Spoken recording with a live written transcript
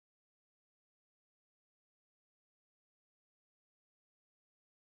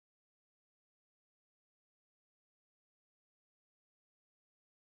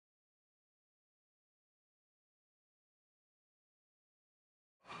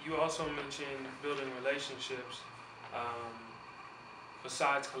You also mentioned building relationships. Um,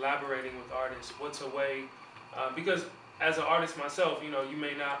 Besides collaborating with artists, what's a way? Because as an artist myself, you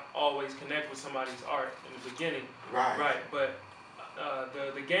may not always connect with somebody's art in the beginning, Right. right? But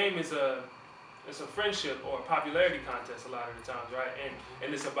the game is a friendship or a popularity contest a lot of the times, right?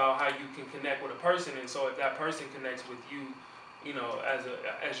 And it's about how you can connect with a person. And so if that person connects with you,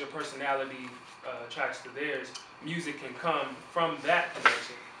 as your personality tracks to theirs, music can come from that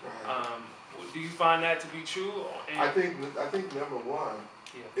connection. Right. Do you find that to be true? I And think number one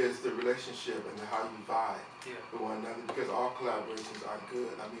yeah, is the relationship and how you vibe yeah, with one another, because all collaborations are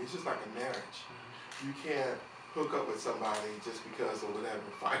good. I mean, it's just like a marriage. You can't hook up with somebody just because of whatever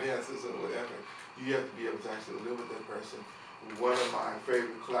finances or whatever. You have to be able to actually live with that person. One of my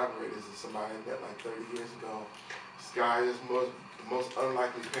favorite collaborators is somebody I met like 30 years ago. This guy is the most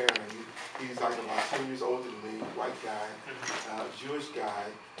unlikely parent. He's like about 10 years older than me, white guy, Jewish guy,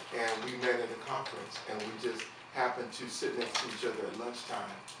 and we met at a conference, and we just happened to sit next to each other at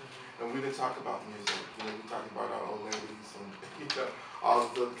lunchtime. And we didn't talk about music. We talked about our old ladies and all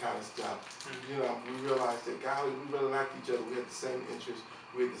this other kind of stuff. We realized that, golly, we really liked each other. We had the same interests.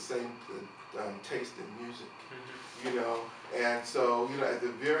 We had the same taste in music. And so, at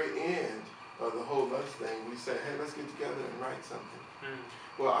the very end of the whole lunch thing, we said, hey, let's get together and write something.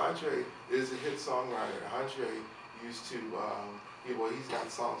 Well, Andre is a hit songwriter. Andre used to, he's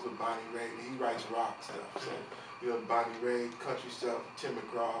got songs with Bonnie Raitt, and he writes rock stuff. So, Bonnie Raitt, country stuff, Tim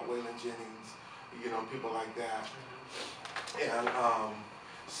McGraw, Waylon Jennings, people like that. And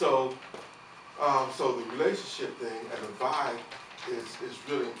so the relationship thing and the vibe is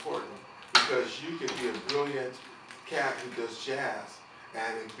really important, because you can be a brilliant cat who does jazz,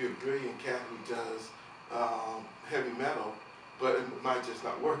 and it can be a brilliant cat who does heavy metal, but it might just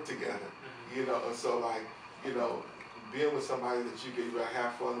not work together. And so being with somebody that you can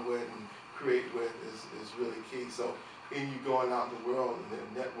have fun with and create with is really key. So in you going out in the world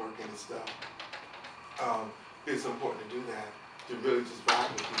and networking and stuff, it's important to do that, to really just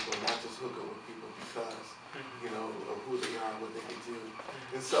vibe with people, not just hook up with people because, of who they are, what they can do.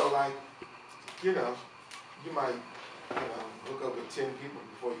 And so you might, hook up with 10 people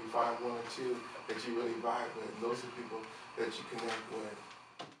before you find one or two that you really vibe with. And those are people that you connect with.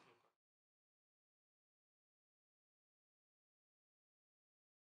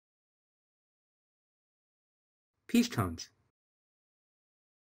 PeaceTones.